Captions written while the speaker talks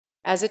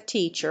As a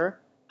teacher,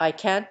 I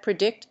can't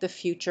predict the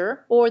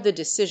future or the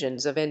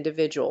decisions of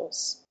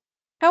individuals.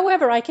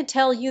 However, I can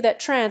tell you that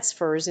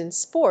transfers in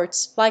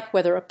sports, like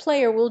whether a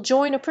player will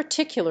join a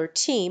particular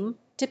team,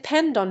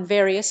 depend on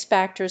various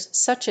factors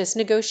such as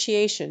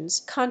negotiations,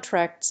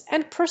 contracts,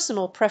 and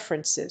personal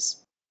preferences.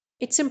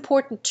 It's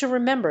important to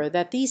remember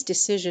that these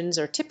decisions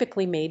are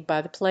typically made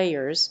by the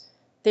players,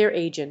 their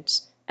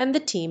agents, and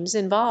the teams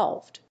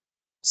involved.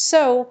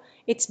 So,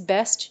 it's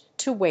best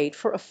to wait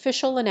for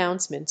official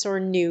announcements or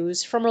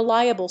news from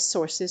reliable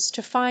sources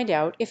to find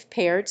out if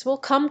Paredes will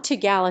come to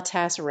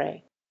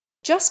Galatasaray.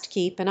 Just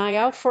keep an eye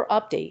out for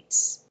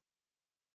updates.